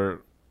Bengals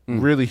are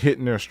really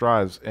hitting their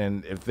strides.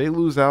 And if they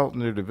lose out in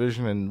their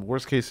division and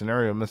worst case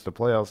scenario miss the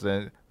playoffs,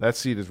 then that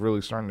seat is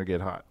really starting to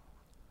get hot.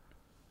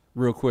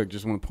 Real quick,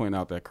 just want to point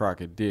out that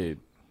Crockett did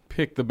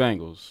pick the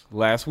Bengals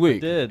last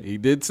week. He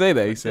did say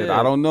that. He said,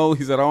 I don't know.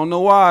 He said, I don't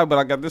know why, but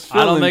I got this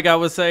feeling. I don't think I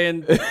was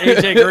saying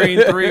AJ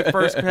Green 3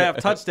 first half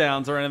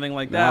touchdowns or anything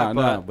like that.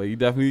 But he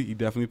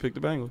definitely picked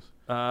the Bengals.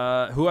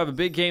 Who have a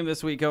big game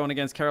this week going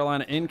against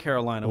Carolina in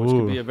Carolina, which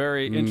could be a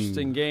very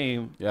interesting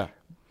game. Yeah.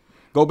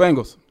 Go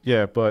Bengals.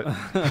 Yeah, but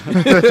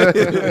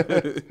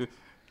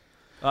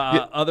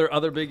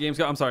other big games.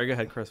 I'm sorry. Go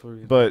ahead, Chris.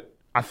 But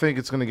I think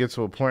it's going to get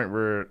to a point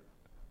where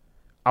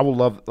I would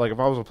love, like, if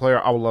I was a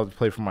player, I would love to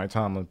play for Mike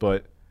Tomlin.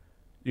 But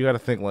you got to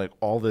think, like,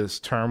 all this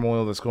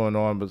turmoil that's going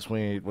on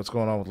between what's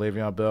going on with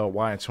Le'Veon Bell,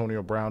 why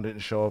Antonio Brown didn't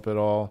show up at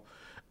all,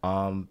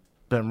 Ben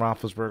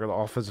Roethlisberger, the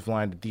offensive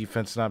line, the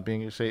defense not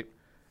being in shape.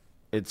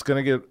 It's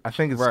going to get – I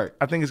think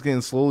it's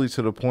getting slowly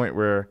to the point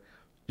where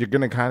you're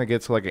going to kind of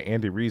get to, like, an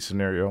Andy Reid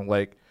scenario.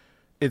 Like,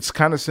 it's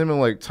kind of similar,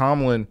 like,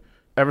 Tomlin,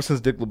 ever since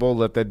Dick LeBeau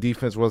left, that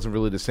defense wasn't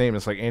really the same.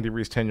 It's like Andy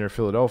Reid's tenure in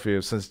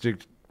Philadelphia.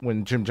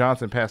 When Jim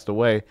Johnson passed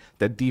away,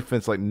 that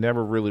defense, like,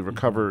 never really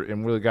recovered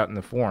and really got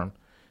into form.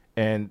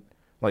 And,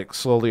 like,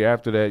 slowly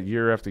after that,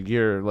 year after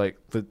year, like,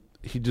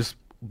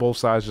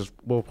 both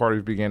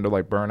parties began to,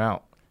 like, burn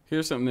out.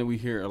 Here's something that we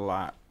hear a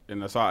lot,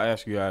 and so I'll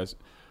ask you guys,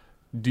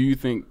 do you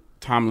think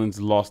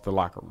Tomlin's lost the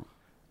locker room?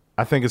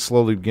 I think it's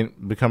slowly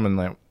becoming,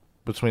 like,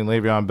 between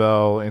Le'Veon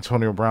Bell,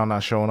 Antonio Brown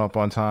not showing up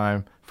on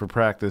time for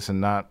practice and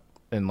not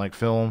in, like,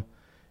 film,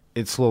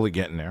 it's slowly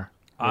getting there.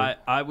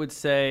 I would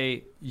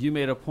say you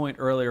made a point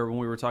earlier when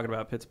we were talking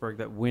about Pittsburgh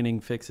that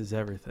winning fixes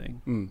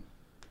everything.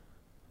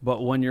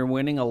 But when you're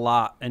winning a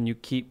lot and you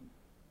keep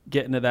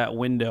get into that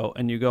window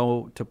and you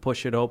go to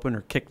push it open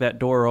or kick that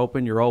door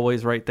open, you're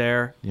always right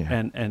there,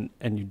 and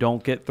you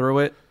don't get through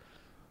it.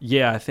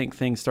 Yeah, I think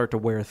things start to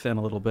wear thin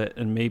a little bit,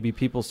 and maybe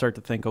people start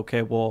to think,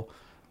 okay, well,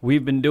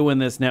 we've been doing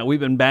this now. We've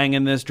been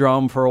banging this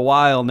drum for a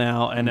while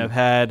now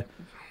and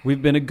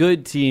we've been a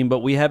good team, but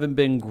we haven't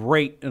been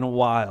great in a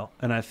while.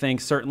 And I think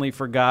certainly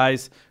for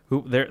guys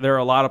who there are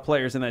a lot of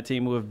players in that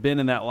team who have been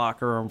in that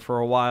locker room for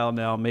a while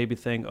now, maybe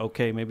think,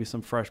 okay, maybe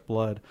some fresh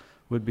blood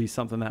would be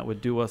something that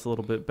would do us a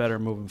little bit better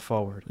moving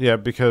forward. Yeah,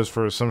 because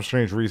for some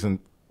strange reason,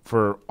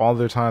 for all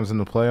their times in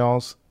the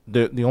playoffs,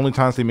 the only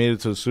times they made it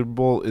to the Super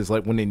Bowl is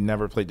like when they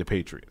never played the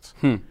Patriots.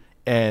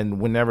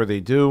 And whenever they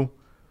do,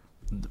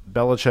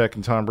 Belichick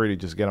and Tom Brady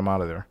just get them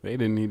out of there. They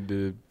didn't need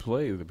to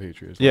play the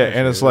Patriots. Yeah,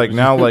 and it's like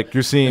now like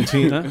you're seeing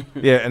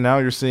and now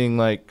you're seeing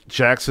like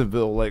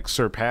Jacksonville like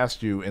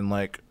surpassed you in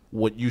like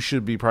what you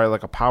should be probably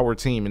like a power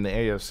team in the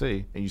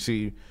AFC, and you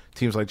see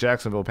teams like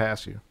Jacksonville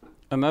pass you.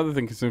 Another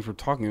thing, since we're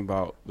talking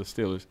about the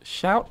Steelers,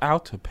 shout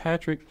out to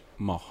Patrick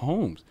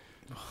Mahomes.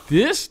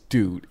 This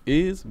dude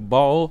is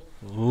ballin'.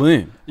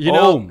 You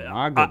know,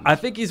 my goodness. I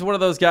think he's one of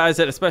those guys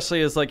that,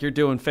 especially as like you're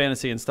doing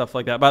fantasy and stuff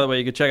like that. By the way,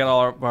 you can check out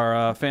all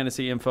our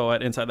fantasy info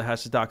at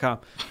InsideTheHashes.com.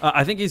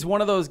 I think he's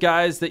one of those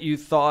guys that you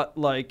thought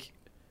like,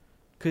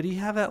 could he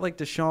have that like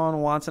Deshaun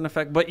Watson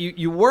effect? But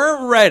you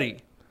weren't ready.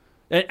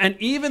 And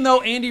even though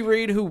Andy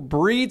Reid, who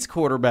breeds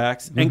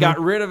quarterbacks and got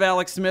rid of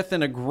Alex Smith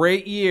in a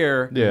great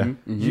year,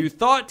 you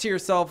thought to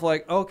yourself,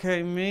 like,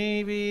 okay,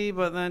 maybe,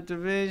 but that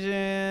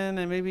division,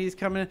 and maybe he's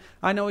coming in.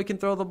 I know he can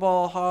throw the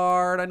ball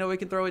hard. I know he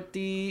can throw it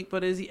deep,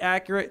 but is he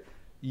accurate?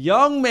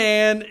 Young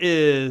man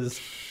is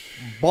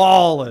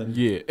balling.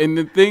 Yeah, and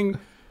the thing,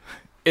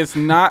 it's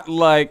not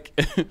like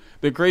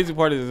 – the crazy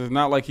part is it's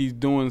not like he's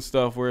doing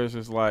stuff where it's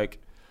just like,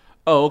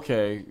 oh,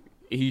 okay,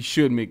 he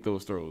should make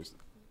those throws.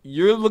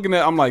 You're looking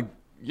at –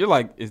 you're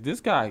like, is this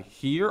guy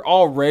here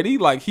already?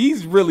 Like,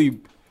 he's really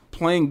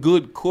playing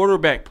good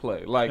quarterback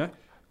play. Like,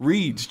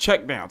 reads,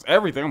 checkdowns,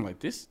 everything. I'm like,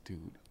 this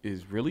dude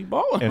is really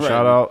balling. And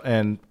shout out,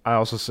 and I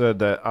also said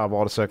that out of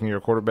all the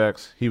second-year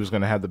quarterbacks, he was going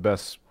to have the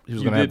best. He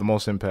was going to have the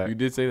most impact. You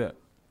did say that.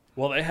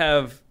 Well, they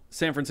have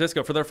San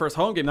Francisco for their first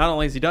home game. Not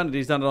only has he done it,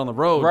 he's done it on the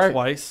road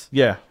twice.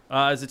 Yeah.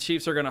 As the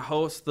Chiefs are going to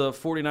host the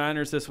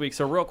 49ers this week.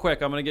 So real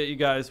quick, I'm going to get you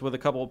guys with a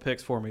couple of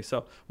picks for me.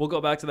 So we'll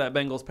go back to that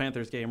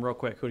Bengals-Panthers game real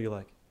quick. Who do you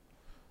like?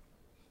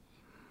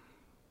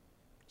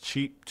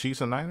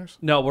 Chiefs and Niners?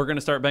 No, we're going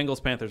to start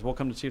Bengals-Panthers. We'll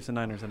come to Chiefs and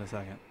Niners in a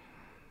second.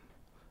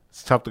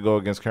 It's tough to go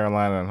against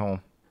Carolina at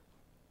home.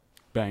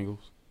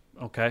 Bengals.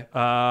 Okay.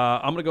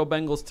 I'm going to go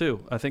Bengals,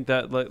 too. I think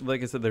that,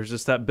 like I said, there's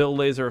just that Bill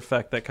Lazor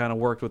effect that kind of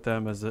worked with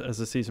them as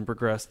the season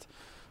progressed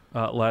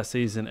last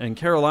season. And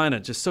Carolina,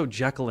 just so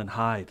Jekyll and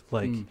Hyde.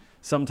 Like,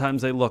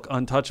 sometimes they look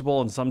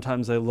untouchable, and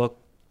sometimes they look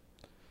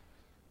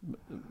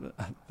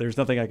there's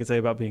nothing I can say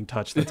about being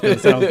touched that's going to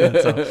sound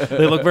good. So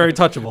they look very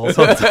touchable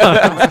sometimes.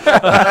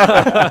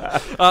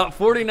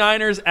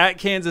 49ers at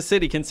Kansas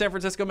City. Can San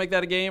Francisco make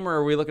that a game, or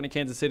are we looking at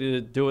Kansas City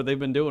to do what they've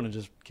been doing and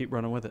just keep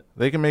running with it?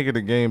 They can make it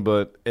a game,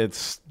 but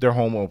it's their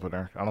home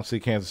opener. I don't see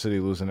Kansas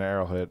City losing to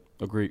Arrowhead.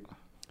 Agreed.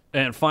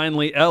 And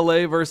finally,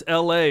 L.A. versus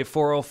L.A.,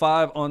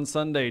 4:05 on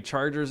Sunday.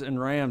 Chargers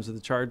and Rams. Do the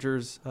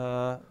Chargers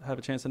have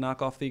a chance to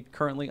knock off the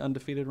currently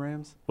undefeated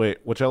Rams? Wait,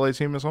 which L.A.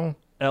 team is home?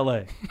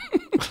 L.A.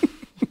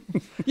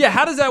 Yeah,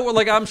 how does that work?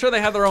 Like, I'm sure they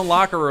have their own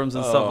locker rooms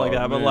and stuff like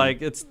that, but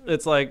like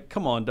it's like,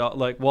 come on, dog.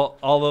 Like, well,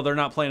 although they're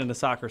not playing in a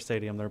soccer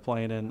stadium, they're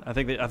playing in. I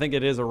think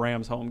it is a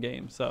Rams home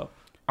game. So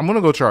I'm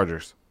gonna go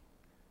Chargers.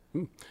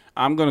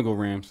 I'm gonna go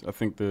Rams. I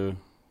think the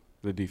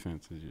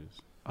defense is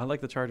just. I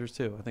like the Chargers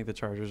too. I think the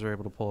Chargers are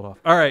able to pull it off.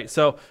 All right,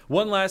 so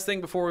one last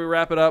thing before we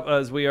wrap it up,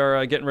 as we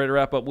are getting ready to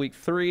wrap up Week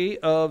 3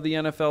 of the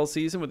NFL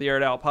season with the Air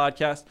It Out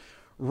podcast.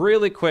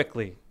 Really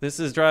quickly, this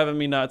is driving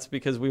me nuts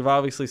because we've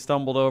obviously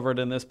stumbled over it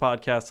in this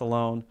podcast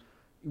alone.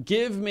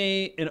 Give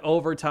me an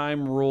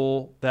overtime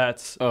rule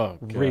that's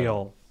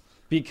real,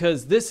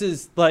 because this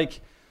is like,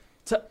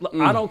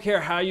 I don't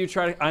care how you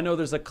try to. I know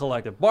there's a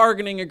collective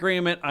bargaining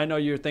agreement. I know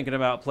you're thinking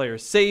about player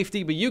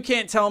safety, but you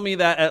can't tell me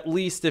that at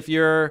least if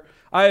you're.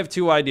 I have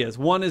two ideas.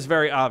 One is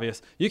very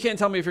obvious. You can't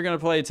tell me if you're going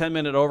to play a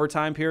 10-minute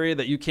overtime period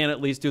that you can't at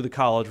least do the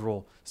college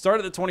rule. Start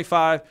at the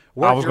 25.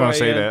 I was going to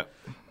say that.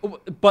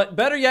 But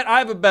better yet, I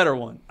have a better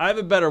one.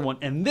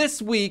 And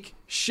this week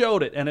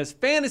showed it. And as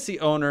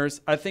fantasy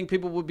owners, I think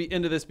people would be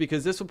into this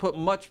because this would put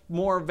much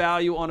more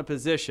value on a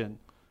position.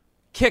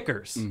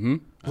 Kickers. Mm-hmm.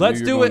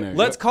 Let's do it.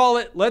 Let's call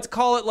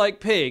it like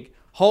pig.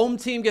 Home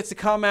team gets to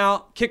come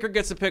out. Kicker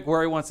gets to pick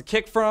where he wants to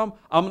kick from.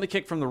 I'm going to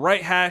kick from the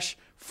right hash.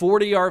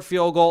 40-yard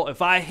field goal.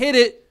 If I hit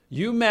it,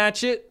 you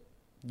match it.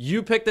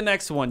 You pick the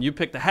next one. You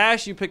pick the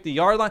hash. You pick the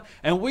yard line.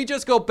 And we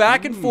just go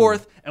back and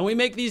forth, and we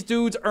make these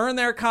dudes earn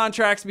their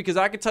contracts, because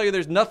I can tell you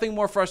there's nothing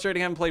more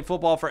frustrating having played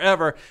football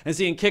forever and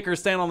seeing kickers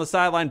stand on the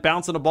sideline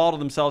bouncing a ball to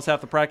themselves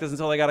half the practice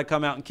until they got to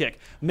come out and kick.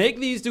 Make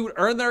these dudes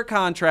earn their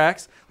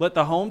contracts. Let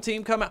the home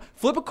team come out.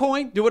 Flip a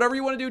coin. Do whatever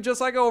you want to do,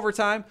 just like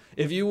overtime.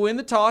 If you win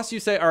the toss,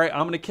 you say, all right, I'm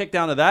going to kick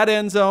down to that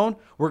end zone.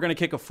 We're going to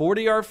kick a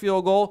 40-yard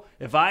field goal.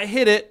 If I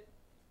hit it,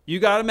 You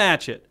got to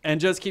match it and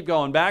just keep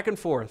going back and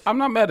forth. I'm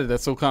not mad at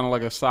that. So kind of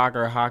like a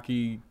soccer,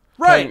 hockey.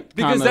 Right,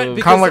 Kind kind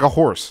of like a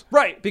horse.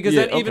 Right, because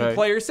Yeah, then even okay.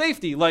 player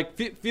safety, like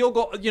field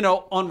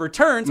goal, on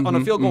returns, on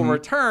a field goal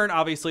return,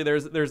 obviously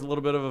there's a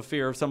little bit of a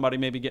fear of somebody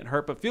maybe getting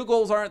hurt, but field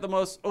goals aren't the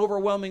most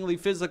overwhelmingly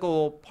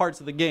physical parts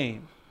of the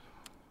game.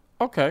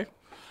 Okay,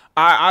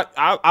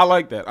 I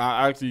like that.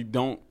 I actually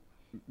don't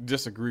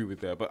disagree with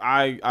that, but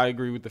I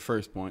agree with the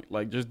first point.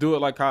 Like, just do it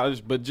like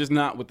college, but just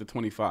not with the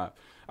 25.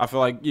 I feel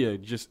like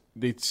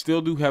they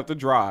still do have to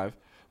drive,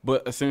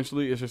 but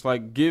essentially it's just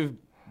like give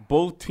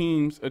both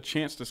teams a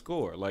chance to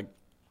score. Like,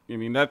 I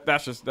mean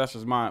that's just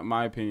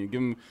my opinion.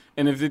 Give them,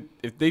 and if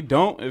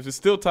it's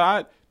still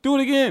tied, do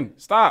it again.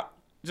 Stop.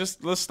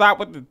 Let's stop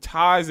with the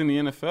ties in the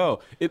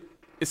NFL.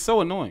 It's so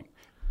annoying.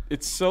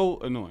 It's so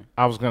annoying.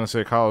 I was going to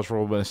say college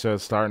rule, but instead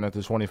of starting at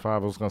the 25,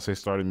 I was going to say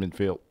starting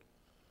midfield.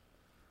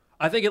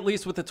 I think at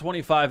least with the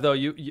 25, though,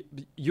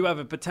 you have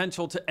a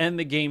potential to end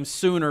the game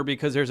sooner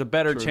because there's a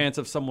better chance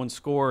of someone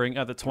scoring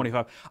at the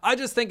 25. I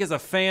just think as a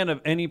fan of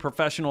any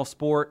professional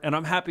sport, and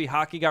I'm happy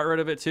hockey got rid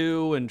of it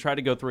too and tried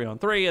to go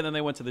 3-on-3, and then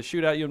they went to the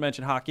shootout. You had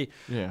mentioned hockey.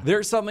 Yeah.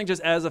 There's something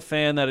just as a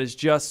fan that is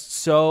just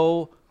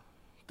so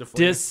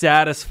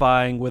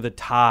dissatisfying with a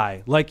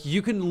tie. Like,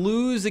 you can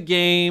lose a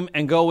game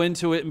and go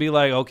into it and be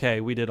like,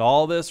 okay, we did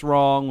all this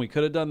wrong. We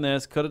could have done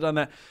this, could have done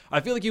that.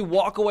 I feel like you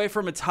walk away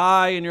from a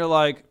tie and you're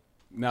like,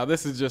 Now,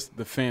 this is just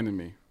the fan in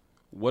me.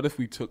 What if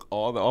we took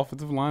all the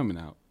offensive linemen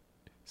out?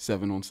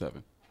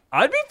 7-on-7.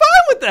 I'd be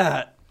fine with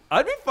that.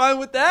 I'd be fine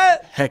with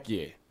that. Heck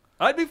yeah.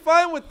 I'd be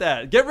fine with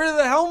that. Get rid of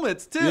the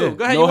helmets, too. Yeah,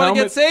 Go ahead. no You want to get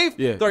helmets? safe?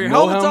 Yeah. Throw your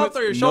No helmets off. helmets,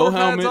 Throw your no shoulder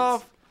pads helmets.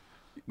 off.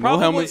 No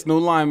Probably- helmets, no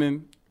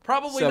linemen.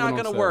 Probably not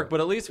going to 7-on-7. work,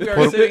 but at least we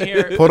are sitting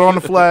here. Put on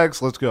the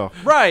flags. Let's go.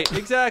 Right,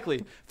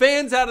 exactly.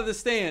 Fans out of the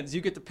stands.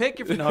 You get to pick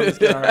your. No, I'm just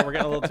kidding. All right, we're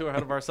getting a little too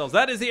ahead of ourselves.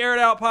 That is the Air It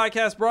Out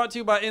podcast brought to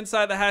you by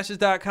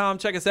InsideTheHashes.com.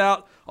 Check us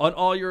out on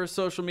all your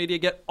social media.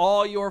 Get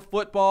all your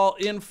football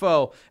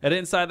info at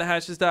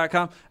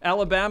InsideTheHashes.com.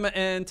 Alabama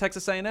and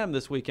Texas A&M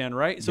this weekend,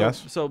 right? So,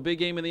 Yes. So big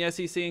game in the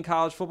SEC in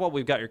college football.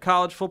 We've got your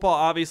college football,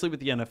 obviously, with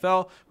the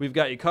NFL. We've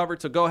got you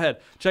covered. So go ahead.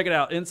 Check it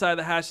out.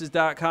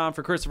 InsideTheHashes.com.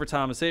 For Christopher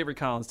Thomas, Avery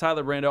Collins,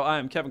 Tyler Brando, I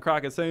am Kevin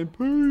Crockett saying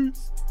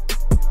peace.